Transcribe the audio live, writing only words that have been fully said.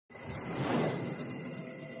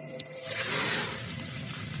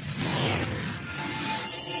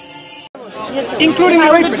Including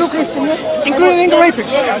the rapist? Including the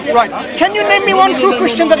rapist? Right. Can you name me one true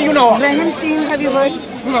Christian that you know of? Graham Steen, have you heard?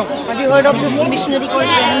 No. Have you heard of this missionary called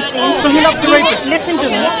Graham Steen? So he loved the rapist? Listen to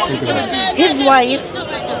me. His wife,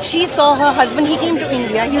 she saw her husband, he came to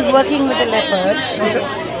India, he was working with the lepers.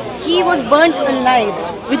 He was burnt alive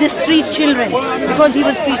with his 3 children because he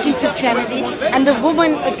was preaching Christianity, and the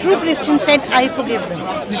woman, a true Christian, said, I forgive them.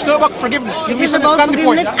 It's not about forgiveness. You It is about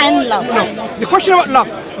forgiveness and love. No. The question about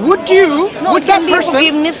love. Would you, no, would it that can be person...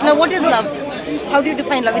 forgiveness, love. What is love? How do you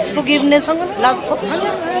define love? It's forgiveness, love.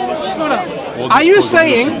 Slow down. Are you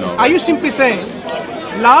simply saying,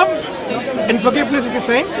 love and forgiveness is the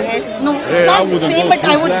same? Yes. No, it's not the same, but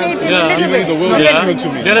I would say it is a little bit.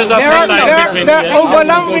 There is a there are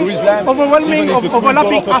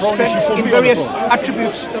overlapping aspects in various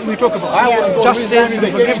attributes that we talk about. Justice,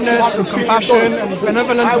 and forgiveness, and compassion, and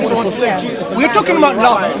benevolence, and so on. We're talking about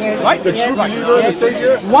love, right?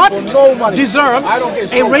 What deserves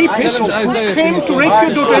a rapist who came to rape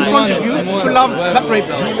your daughter in front of you to love that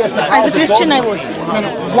rapist? As a Christian, I would.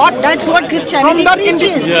 What? That's what Christianity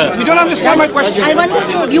teaches. You don't understand my question. I've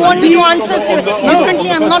understood. You want me to answer differently.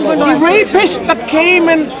 I'm not going to answer. The rapist that came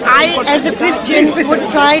and... I, as a Christian, would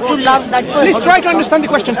try to love that person. Please try to understand the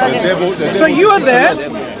question first. So you are there,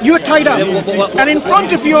 you're tied up, and in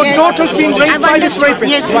front of your daughter's being raped by this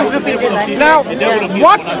rapist. Yes, you've repeated that. Now,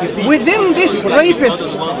 what within this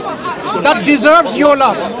rapist that deserves your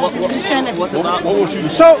love? Christianity.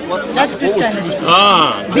 So that's Christianity.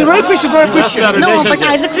 The rapist is not a Christian. No, but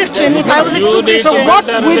as a Christian, if I was a true Christian... So what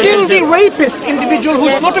within the rapist individual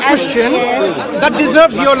who's not a Christian that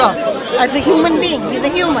deserves your love? As a human being, he's a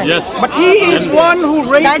human. Yes. But he is one who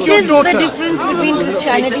raped your daughter. That is the difference between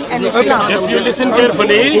Christianity and Islam. If you listen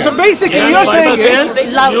carefully, so basically you're saying is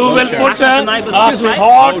love. you will put a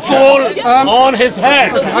hot coal on his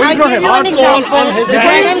head. I give you an example.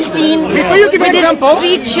 Graham Steen, before you give an example,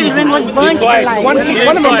 3 children was burnt alive. One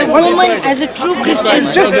woman, as a true Christian,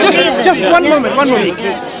 just one moment.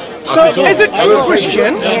 So, as a true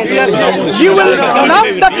Christian, you will love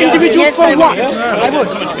that individual for what? I would.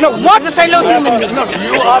 No, what? As a fellow human being.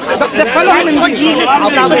 The fellow human being. Jesus is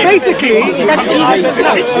love. So basically, that's Jesus'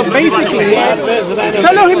 love. So basically,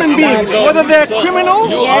 fellow human beings, whether they're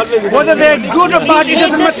criminals, whether they're good or bad, it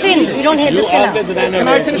doesn't matter. Sin. You don't hate the sinner. Can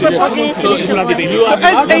I finish my point? So as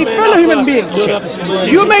a fellow human being,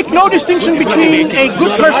 you make no distinction between a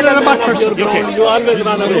good person and a bad person.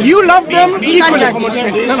 You love them equally.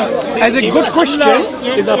 As a good Christian,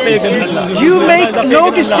 you make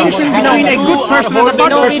no distinction between a good person and a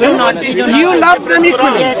bad person. You love them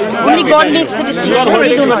equally. Yes, only God makes the distinction. We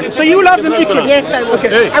do not. So you love them equally. Yes, I would.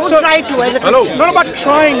 Okay. I would try to as a Christian. Not about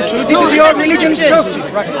trying to. This is your religion tells you.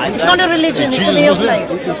 Right. It's not a religion. It's a way of life.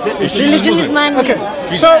 Religion is man-made. Okay.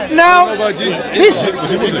 So now this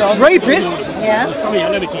rapist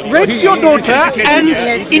rapes your daughter, and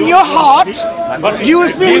in your heart you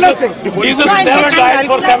will feel nothing. Jesus never died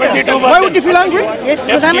for 72 months. Why would you feel angry? Yes,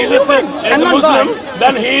 because I'm a human. I'm not God.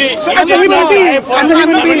 Then he... So as a human being,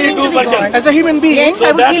 yes,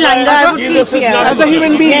 I would feel anger, I would feel fear. As a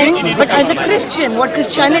human being, yes, but as a Christian, what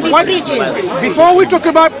Christianity preaches. Before we talk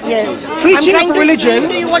about preaching of religion,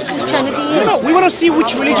 to you what Christianity is. No, we want to see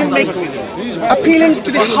which religion makes appealing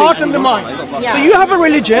to the heart and the mind. Yeah. So you have a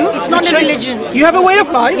religion. It's not a religion. You have a way of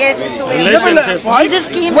life. Yes, it's a way of life. Jesus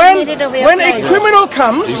came when, and made it a way when of life. a criminal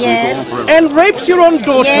comes and rapes your own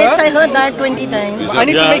daughter. Yes, I heard that 20 times. I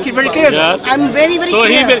need to make it very clear. Yes. I'm very, very so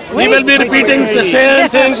clear. He will be repeating the same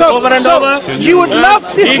things over and over. You would love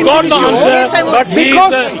this He got the answer, yes, I would. but he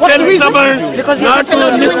is still stubborn, because not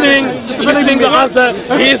listening the answer.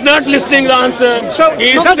 He is not listening the answer. So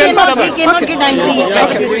he is still stubborn. He cannot get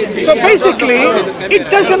angry. So basically, it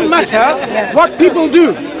doesn't matter what people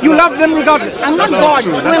do. You love them regardless. I'm not God.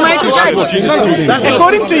 Who am I to judge?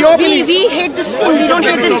 According to your belief. We hate the sin. We don't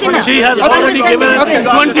hate the sinner. She has already given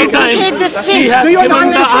 20 times. We hate the sin. She has given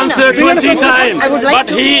the answer 20 times. But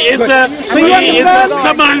he is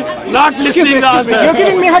stubborn, not listening the answer. You're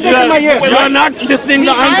giving me a headache in my ears. You are not listening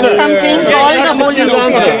the answer. We have something called the Holy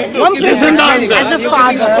Spirit. Listen the answer. As a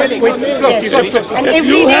father. And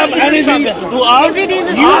every day is a struggle. Every day is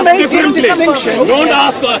a struggle. You make a distinction. Don't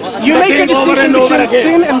ask. You make a distinction between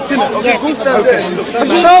sin and sinner.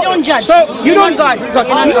 So we don't judge. So you don't God.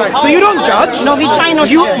 So you don't judge. No, we try not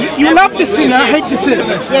to. You love the sinner, hate the sinner.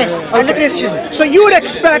 Yes, as a Christian. So you would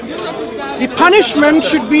expect the punishment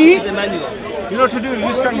should be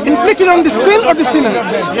Inflicted on the sin or the sinner?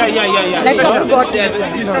 Let's not forget.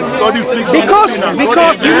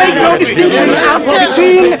 Because you make no distinction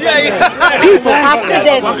between people. After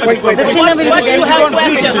death, the sinner will be dead.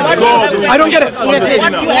 I don't get it.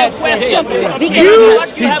 Yes. We can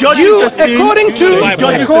You, according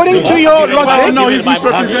to your logic, No, he's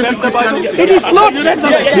misrepresenting Christianity. it is not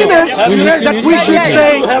the sinners that we should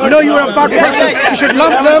say, no, you are a bad person. You should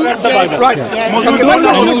love them. Right. Okay, my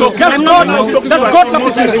question is, does God love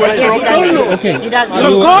the sinner? He does.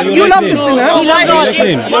 So God, you love the sinner. He loves all.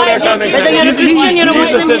 Whether you're a Christian, you're a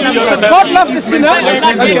Muslim, he loves So all. God loves the sinner,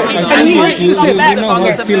 okay, and He hates the sin.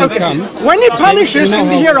 Okay. When He punishes in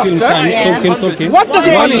the hereafter, what does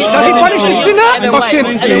He punish? Does He punish the sinner or sin?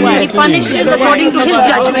 He punishes according to his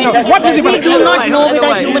judgment. What does He We punish? do not know with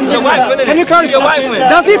our human wisdom. Can you clarify?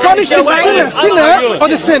 Does He punish the sinner or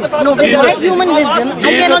the sin? No, with my human wisdom,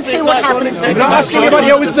 I cannot say what happens. I'm not asking about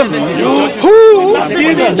your wisdom. Who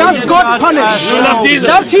does God punish?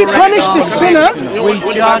 Does He punish the sinner,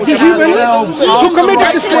 the humans who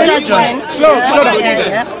committed the sin? Slow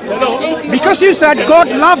down. Because you said God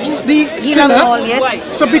loves the He loves all, sinner,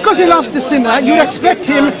 yes. so because He loves the sinner, you expect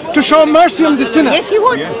Him to show mercy on the sinner. Yes, he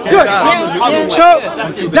would. Good.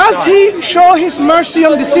 So, does He show His mercy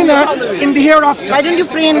on the sinner in the hereafter? Why don't you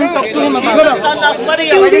pray and talk to him about Slow it? down.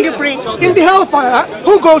 Why don't you pray? In the hellfire,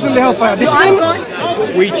 who goes in the hellfire? The Ask sin.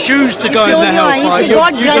 God. We choose to go in Close the your eyes. hellfire. If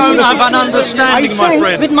God You grants don't you have an success, understanding, I my think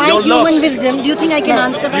friend. With my You're human lost. wisdom, do you think I can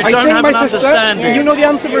answer that? I don't think, have my an sister, understanding. you know the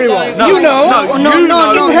answer very well. No, you know, no,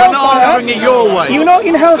 in we're hellfire, not answering it your way. you know,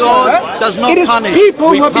 in hellfire, God does not it is punish. people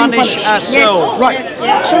We who have been punish punished. ourselves.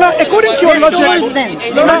 Right. So now, according to your They're logic, souls then.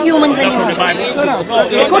 They're not humans anymore.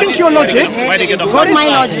 according to your logic, What is my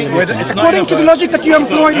logic? according to the logic that you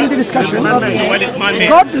employed in the discussion,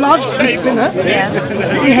 God loves the sinner.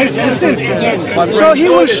 He hates the sin. So He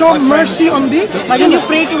will show mercy on the Why don't you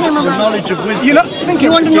pray to him about it? Knowledge of wisdom. You're not thinking.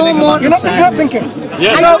 You want to know more? You're not thinking.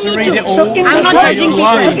 Yes. I don't need to. So in I'm the not judging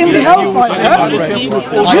people. so in the hellfire,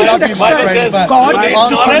 you should expect God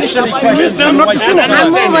to punish the sin and not the sinner.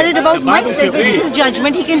 I'm more worried about myself. It's his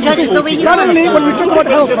judgment. He can judge it the way he Suddenly, wants. when we talk about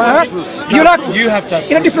hellfire, you're like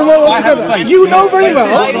in a different world altogether. You know very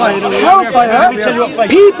well, hellfire,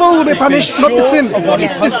 people will be punished, not the sin.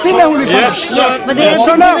 It's the sinner who will be punished. Yes, but they have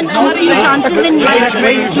So been now, given umpteen chances in life to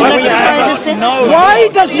rectify the sin. why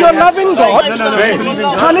does your loving God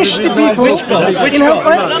punish the people in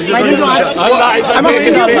hellfire? Why don't you ask him? I'm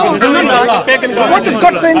asking you. No, I'm not asking. What does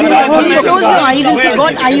God say in the Holy You Book? close your eyes and say,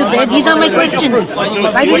 God, are you there? These are my questions.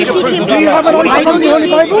 Why don't you seek him? Do you have an answer Why from don't the you Holy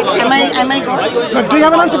seek? Bible? Am I God? But do you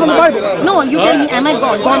have an answer from the Bible? No, you tell me, am I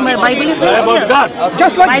God? God, my Bible is very clear.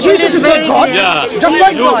 Just like Bible Jesus is not very God. clear. Just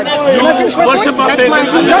like God. Can I finish my point? That's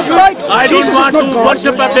my Just like I Jesus is don't not want to God,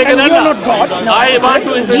 worship a pagan and you're Allah. not God. I want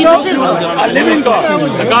to Jesus is God. a living God,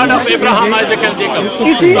 the God of Abraham, Isaac, and Jacob.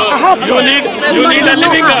 Is He a half You God? need a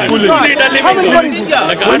living God. You need a How many living God is He? God.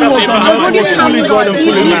 The God of I'm Abraham. going to tell you God.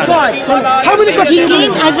 He's God. How many gods do He you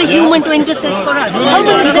came believe? as a human to intercede for us. How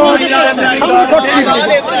many gods? How many gods do you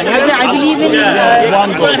believe? I believe in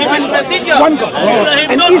One God.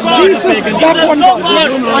 And is Jesus that one God?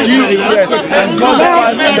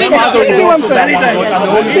 Now, explain me one thing.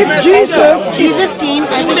 If Jesus came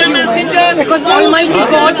as a human because Almighty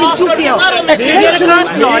God is too pure. We are a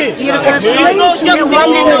cursed Lord. We are a cursed Lord. We are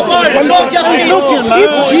one and the same.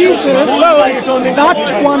 if Jesus is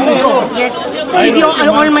that one God, Yes, He's the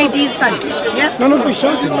Almighty Son. Yeah. no, be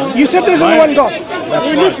sure. You said there's only one God.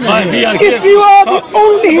 We are If you are the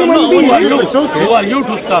only human being, who are you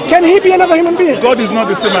to stop? can He be another human being? God is not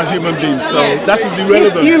the same as human beings, so that is the If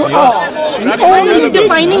relevance. you are the Why are you only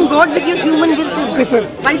defining God with your human wisdom? Listen,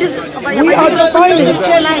 Why does why we are defining.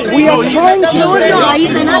 spiritualize? We are trying to Close your say.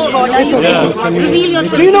 eyes and ask God. Are you there? Reveal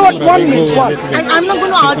yourself. Do you know what one means? One. I'm not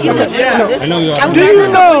going to argue with you on this. Do you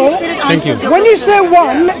know? Thank When you say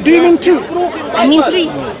one, do you mean two? I mean three.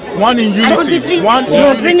 One in I could be unity. three. One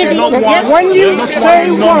No, in Trinity. not Yes. one. When you not say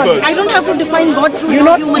in one, numbers. I don't have to define God through you're your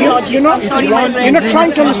not. human You're logic. not. Sorry, my friend. You're not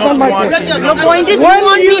trying to understand my point. Your point is When you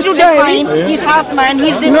want you me to say- define he's half man,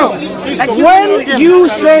 he's this. No. That's human When wisdom. you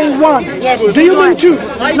say one, Yes. do you mean two?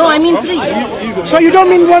 No, I mean three. So you don't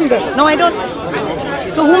mean one then? No, I don't.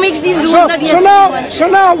 So who makes these rules So, that he so has to now, be one? so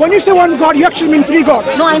now, when you say one God, you actually mean three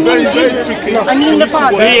gods. No, I mean Jesus. I mean the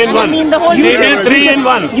Father. Three in And I one. mean the Holy He Spirit. means three in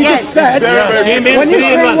one. You Yes. just said He means when you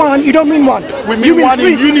three in say one. one, you don't mean one. We You mean mean one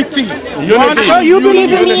three. in unity. Unity. So you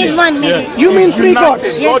believe in He is one, maybe. You mean three gods.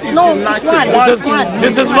 Yes, no, it's one. It's one.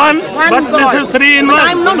 This is one, One but God. this is three in But one.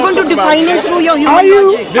 I'm not going to define him through your Are human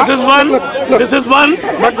you? logic. This is one, This is one,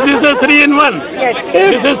 but this is 3 in 1. Yes.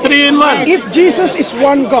 This is 3 in 1. If Jesus is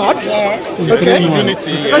one God, Yes. okay,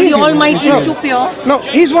 Unity. Because the Almighty is too pure. no,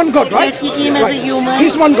 he's one God, right? Yes, he came as a human.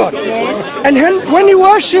 He's one God. Yes. And when he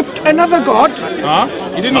worshipped another God, Huh?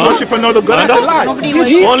 He didn't worship another God. That's a lie. Nobody Did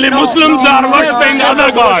he? worshipped. Only Muslims are worshipping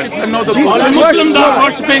other God. Another Jesus God. Only Muslims worshipped are God.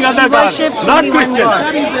 worshipping other God, worshipped not only one Christians. God.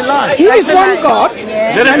 That is a lie. he is That's a one lie. God,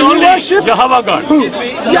 There is and he only worshipped Jehovah God.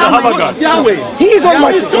 Jehovah God. Yahweh. he is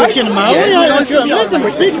Almighty, right? Let them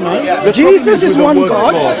speak, man. Jesus is one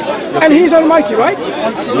God, and he is Almighty, right?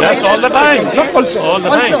 Yes, all the time. Not also. All the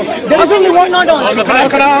time. There is only one. Not All also. the time.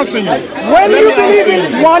 Can I answer you? When you believe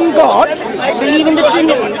in one God, I believe in the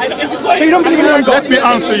Trinity. so you don't believe in one God. Let me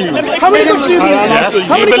answer you. How many gods do you believe in? Yes,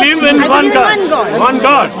 How you many believe gods do in you I one believe in God. one God. One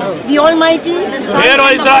God. The Almighty, the Son. Hear, O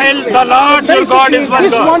Israel, the Lord your God Basically, is one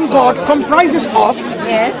this God. one God comprises of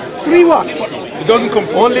Yes. three what? It doesn't come.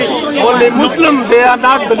 Only Muslim, they are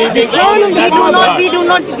not believing Son and in the that We do one not, God. we do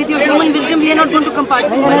not, with your human wisdom, we are not going to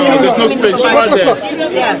compartmentalize. There's no space right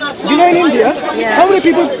there. Yeah. Do you know in India, Yeah. how many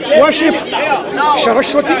people worship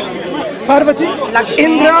Saraswati, Parvati, Lakshmi,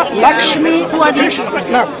 Indra, yeah. Lakshmi? Who are these?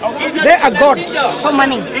 Now, they are gods. For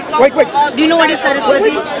money. Wait. Do you know what is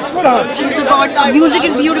Saraswati? Slow down. She's the god. Music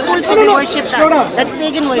is beautiful, so No, they no, worship slow that. down. That's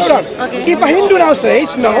pagan Slow worship. down. Okay. If a Hindu now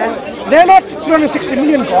says, no, they're not 360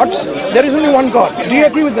 million gods, there is only one God. Do you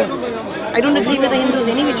agree with them? I don't agree with the Hindus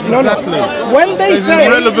any which way. No. When they It's say,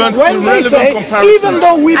 irrelevant even comparison.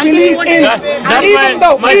 though we I'm telling believe you what in, is- That's even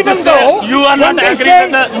why, my though, sister, you are when not they agree say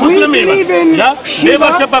with the we Muslim believe even. in Yeah? They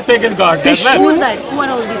Shiva, worship a pagan God as Vishnu, well. Who is that? Who are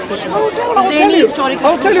all these people? Slow down, Is I'll there tell any you. historical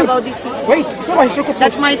I'll tell proof you. about these people? Wait, so my historical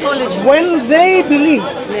That's proof. mythology. When they believe,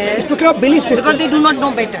 Yes. it's talking about belief system. Because they do not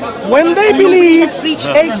know better. When they And nobody believe has preached.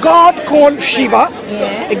 a god called Shiva,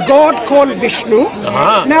 Yeah. a god called Vishnu,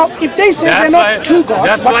 now if they say they're not two gods,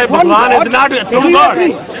 That's but why one Bhagwan god, is not a do true you God.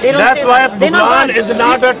 agree? They don't That's say why that. They're not Bhagwan gods. is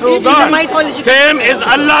not a true These are God. mythological. Same as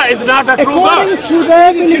Allah is not a true According God. to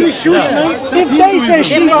their belief, if they say They're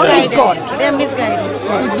Shiva is misguided. God, They're misguided.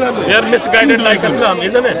 They are misguided like Islam,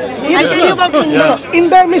 isn't it? I'll tell you about Hindus. in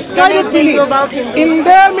their Can misguided I tell you belief, about Hindus? in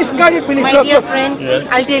their misguided belief, My look, dear look, friend,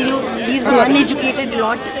 I'll tell you, these were uneducated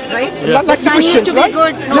lot, right? like the sun used Christians, to be right?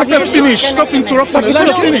 good. No, Let they them used to finish. connect, Stop connect. interrupting. Let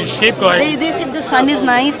them finish. Keep going. They said the sun is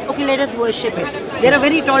nice. Okay, let us worship it. They're a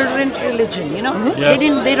very tolerant religion, you know. Yes.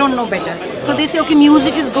 They don't know better. So they say, okay,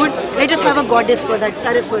 music is good. Let us have a goddess for that,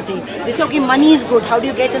 Saraswati. They say, okay, money is good. How do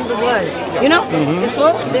you get in the world? You know.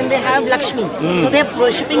 So then they have Lakshmi. So they're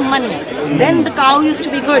worshipping money. Then the cow used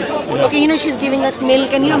to be good. Okay, you know, she's giving us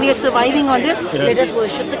milk, and you know we are surviving on this. Let us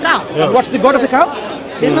worship the cow. What's the god of the cow?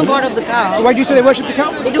 There's no god of the cow. So why do you say they worship the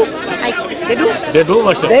cow? They do. They do. They do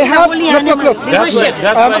worship. They have, Holy look, animal. look, look. They That's worship. why-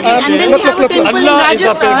 that's why Okay, we and then say we have a temple in Allah is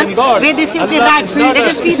a pagan Rajasthan god. where they say, okay, Allah rats, is not let a-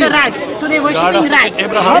 us feed the rats. So they're worshipping of rats.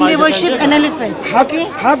 Abraham, And they Isaac, worship and an elephant. Okay?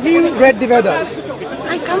 Have you read the Vedas?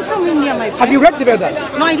 I come from India, my friend. Have you read the Vedas?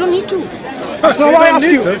 No, I don't need to. That's not why I ask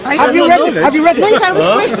you. Have you read it? Have you read No, if I it? was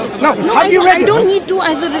questioned. No, No, have you read I it? don't need to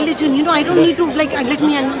as a religion. You know, I don't need to, like, let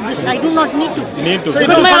me this. I do not need to. Need to.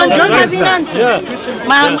 Because my answers have been answered.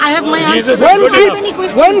 Yeah. I have my Jesus answers. is I don't good have enough. any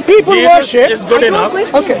questions. When people Jesus worship, is good I don't enough.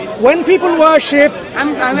 question. okay, when people worship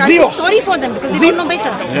I'm Zeus. sorry for them because they don't know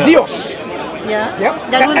better. Zeus, Yeah. yeah,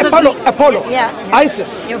 That was Apollo, the Apollo, Yeah.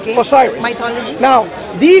 Isis, Okay. Osiris. Mythology. Now,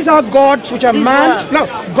 these are gods which are These man, were. no,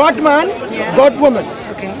 God man, Yeah. God woman.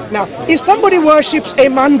 Okay. Now, if somebody worships a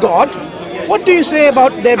man god, what do you say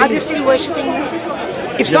about their Are they belief? still worshipping them?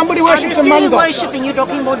 If somebody Are they worships a still man god, worshipping? You're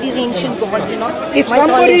talking about these ancient gods, you know? if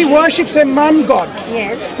somebody Mythology. worships a man god,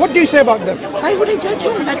 Yes. what do you say about them? Why would I judge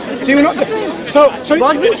him? That's So you're not. that's him. So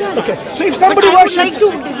God will judge. Okay. So if But somebody I would like worships,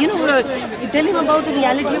 to, you know, tell him about the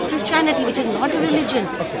reality of Christianity, which is not a religion.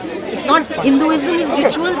 It's not. Hinduism is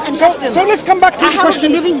rituals and customs. so let's come back to I the have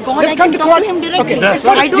question. a living God. Let's I come can to talk qual- to him directly. Okay, that's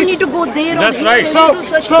I right. don't need to go there or That's here right. or So, to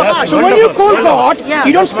search so, for God. so when you call Wonderful. God, Yeah.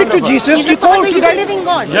 you don't speak to Jesus, He's you a call Father, to he's that. a living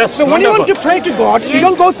God. Yes. So when you want to Wonderful. pray to God, you Yes.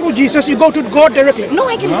 don't go through Jesus, you go to God directly. No,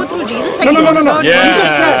 I can go through Jesus. I No, can no, go no, no, to no. God.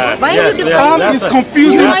 Yeah. Why are you Yeah. defining He's it?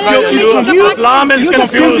 confusing. Why are you He's making a confused. Islam is He's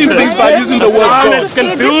confused. confusing things by using the word Islam God. is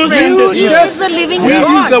confused in Jesus this. is the living We God.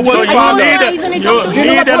 use the word I Father. close my eyes and I You talk to him.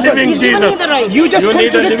 need a living He's given me Jesus. the right. You just You need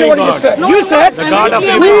a contradicted living what you God. just said. No, You I'm said, not. The I'm God of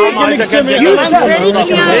very Abraham, clear. Isaac, and You Jacob. I'm said- very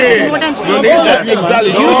clear what I'm You saying. need that.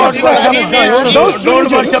 Exactly. you just said, those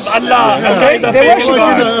Don't religions, worship Allah. okay, The they pagan worship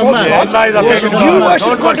God. these false gods. Allah is a pagan God. You worship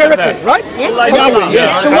Don't God worship directly, that. right? Yes. Yahweh,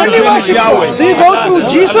 yes. So when you worship God, do you go through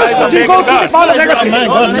Jesus or do you go to the Father directly? I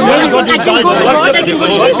can go to God, I can go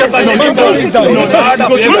to Jesus. Worship a living God. The God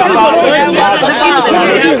of Abraham.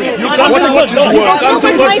 What is the word?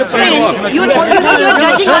 But my friend, you're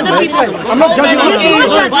judging other people. I'm not judging Yes, you are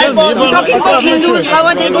you. judging. You're talking about Hindus, how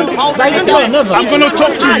are they going to... Why don't you... I'm going to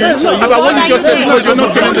talk to you about what you just said because you're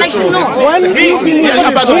not telling the truth. When you believe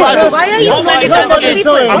About the Bible. Why are you criticizing other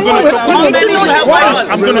people? I'm going to talk to you.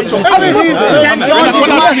 I'm going to talk to you.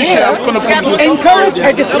 When I finish here, I'm going to come to encourage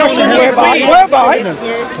a discussion whereby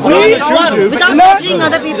we Without judging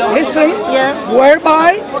other people. listen, Yeah.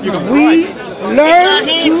 whereby we learn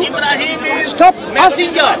to stop us,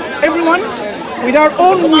 everyone, with our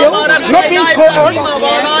own will, not being coerced,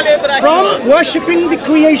 from worshipping the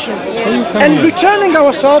creation and returning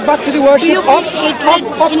ourselves back to the Do worship you of preach hatred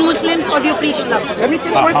in Muslims or do you preach love? Let me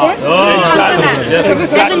finish my point. Answer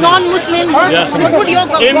that. As a non-Muslim, what would your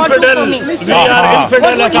God do Infidel. for me? We are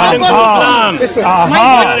infidel according to Islam. Listen, My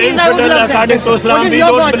God We are says I would infidel love them. according to Islam. What is We your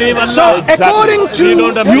don't God believe say? Allah. so according to We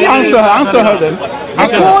don't you. Answer her then.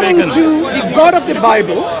 according to the God of the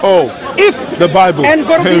Bible, Oh, if the Bible. and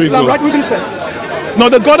God of Here we Islam, go. right? We can say. No,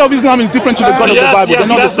 the God of Islam is different to the God of the Bible. They're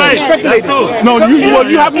not the that's right. same. That's true. No,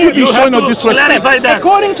 you have to be You have showing of to disrespect. clarify that.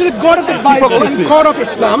 According to the God of the Bible Hypocrisy. and God of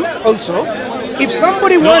Islam, also, if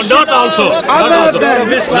somebody No, worships not also. Not other also. than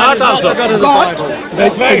Not also. God,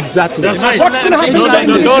 That's right. Exactly. That's right. what's going to happen?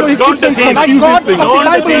 No, don't deceive. Like God of the Don't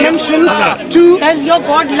Bible deceive. mentions to Does your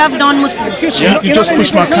God love non-Muslims? You just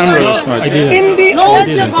pushed my camera aside. in the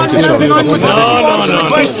Does your God love non-Muslims? No.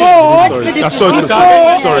 before That's so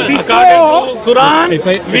sorry. According to Quran,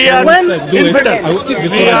 we are infidel.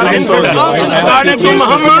 We are infidel. According to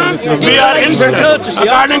Muhammad, we are infidel.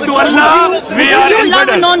 According to Allah, we are Do you love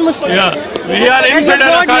infidel. non-Muslims? Yeah, we are Does your infidel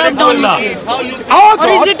God love according to Allah. non-Muslims? our Or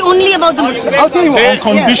is God, it only about the Muslims? I'll tell you what,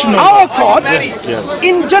 Unconditional. our God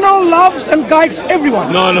in general loves and guides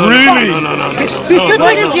everyone. No. Really? No. The So specific,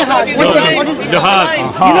 what is jihad? What is jihad?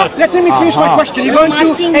 Jihad. let me finish my question. You're going I'm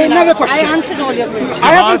asking to you another now. I question. answered all your questions.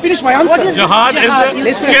 I haven't finished my What answer. is this Jihad jihad? You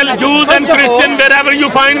is said kill that. Jews and First of all- Christians wherever you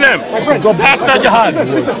find them. That's the jihad.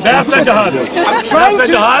 That's the jihad. Trying That's the to,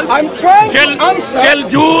 jihad. I'm trying to Kill answer.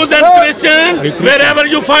 Jews and Christians wherever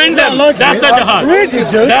you find them. That's the jihad.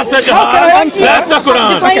 That's the How can I jihad. answer? That's the Quran.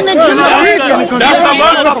 Define the jihad. That's the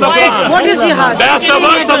words of the Quran. What is jihad? That's the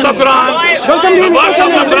words of the Quran. The words of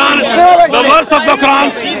the Quran. The words of the Quran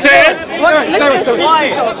says,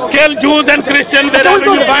 kill Jews and Christians wherever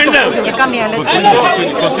you find them. Okay, come here, let's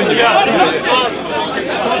go.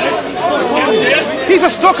 He's a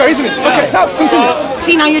stalker, isn't he? Okay, now continue.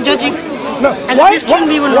 See, now you're judging. No. As a Christian,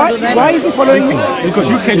 we will not do that. Why is he following me? Because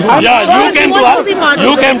you came to us. Yeah, you came to us.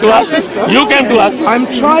 You came to us. You came to us. I'm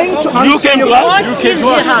trying to answer You came to us. What is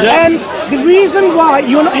jihad? And the reason why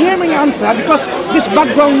you're not hearing me answer because this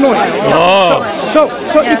background noise. So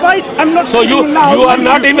if I'm not So you speaking loud, are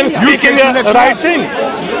not even speaking the right thing.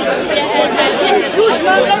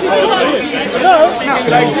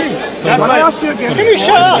 When I asked you again, can you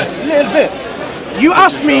shut up a little bit? You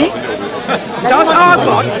asked me, does our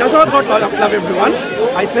God love everyone?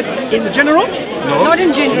 I said, in general. Not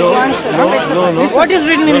in general. Answer. Specifically. What is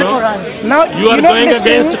written in the Quran? Now You are you're not going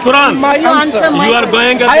listening against to Quran. my You answer my You are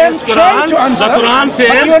going I am against trying Quran. to answer, The Quran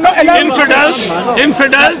but you're not allowing me to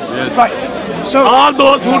infidels, Right. So all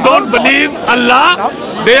those who don't believe Allah,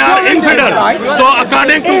 they are infidel. So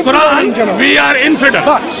according to Quran, we are infidel.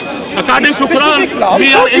 but According to specific Quran, law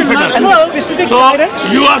we are and infidel. the specific So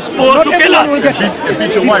guidance, you are supposed not to kill everyone will us. get it.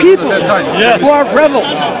 The people who are rebel,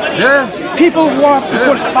 people who are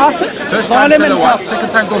called fasiq, zalim and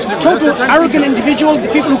kafir, total arrogant individual, the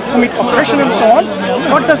people who commit oppression and so on,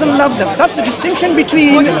 God doesn't love them. That's the distinction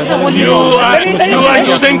between You are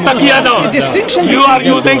using taqiyya now. the distinction You are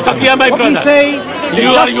using taqiyya, my what we brother. say, the You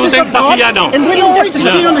are justice using of God taqiyya now. and the injustice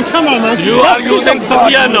of Yeah. God. You are Justice using of God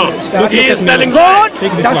taqiyya now. means He is telling God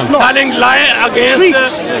does not telling lie against treat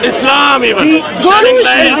Islam even. the Telling good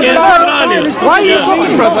lie and the against Quran bad. even. Why are you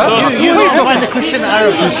talking, brother? Why are you talking? Christian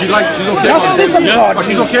Arab. She's okay. Justice of God.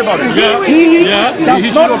 She's okay about it. He Yeah. does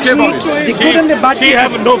He's not okay about treat the good and the bad. She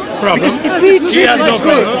have no problem. Because if he She treats has no it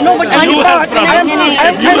good, problem. No, but If you I- have I- problem, I-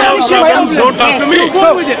 if you have I- problem, don't talk to me. So,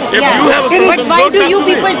 If you have a But problem, why don't do talk you to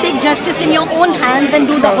me. people take justice in your own hands and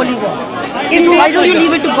do the holy work? Why don't you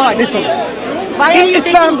leave it to God? listen. Why are you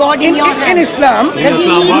taking God in your in hands? Islam, Does he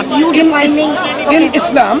Islam, need what? you defining? in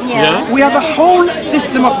Islam, Yeah. we have a whole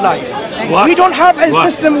system of life. What? We don't have a What?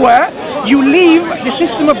 system where you leave the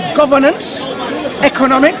system of governance,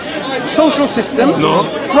 economics, social system, No.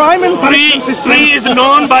 crime and punishment system. Tree is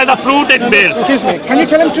known by the fruit it bears. Excuse me, can you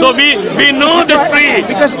tell him to? So we know this tree.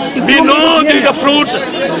 Because if We you know don't hear the fruit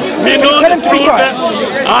We know tell him this to be fruit quiet.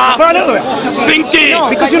 For a little bit. Stinky,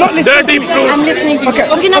 Because you're not listening. dirty fruit. I'm listening to you. Okay.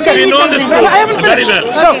 Okay, now Okay. tell We me know this something. fruit I haven't very finished.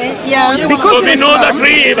 well. So, Yeah. because So we in know the Islam,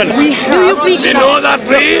 tree even. we Do you have, preach We that? know the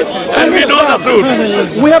tree and we know the fruit.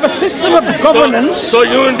 we have a system of governance. So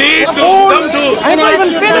you need to come to I'm not even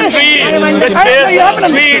finished. tree which I know you haven't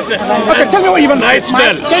bears sweet understood. Okay, tell me what you've nice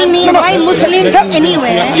understood. smell. Tell me why Muslims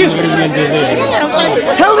anywhere. Excuse me.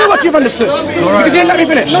 Tell me what you've understood. Because you didn't let me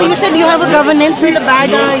finish. No, you said you have a governance where the bad,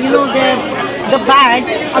 the bad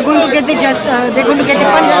are going to get they're going to get the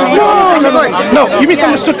punishment. No, you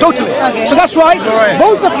misunderstood totally. Okay. So that's why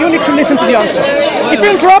both of you need to listen to the answer. If you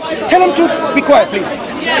interrupt, tell him to be quiet, please.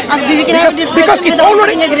 We can have a discussion Because it's without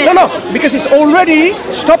already being aggressive. because it's already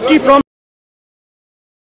stopped you from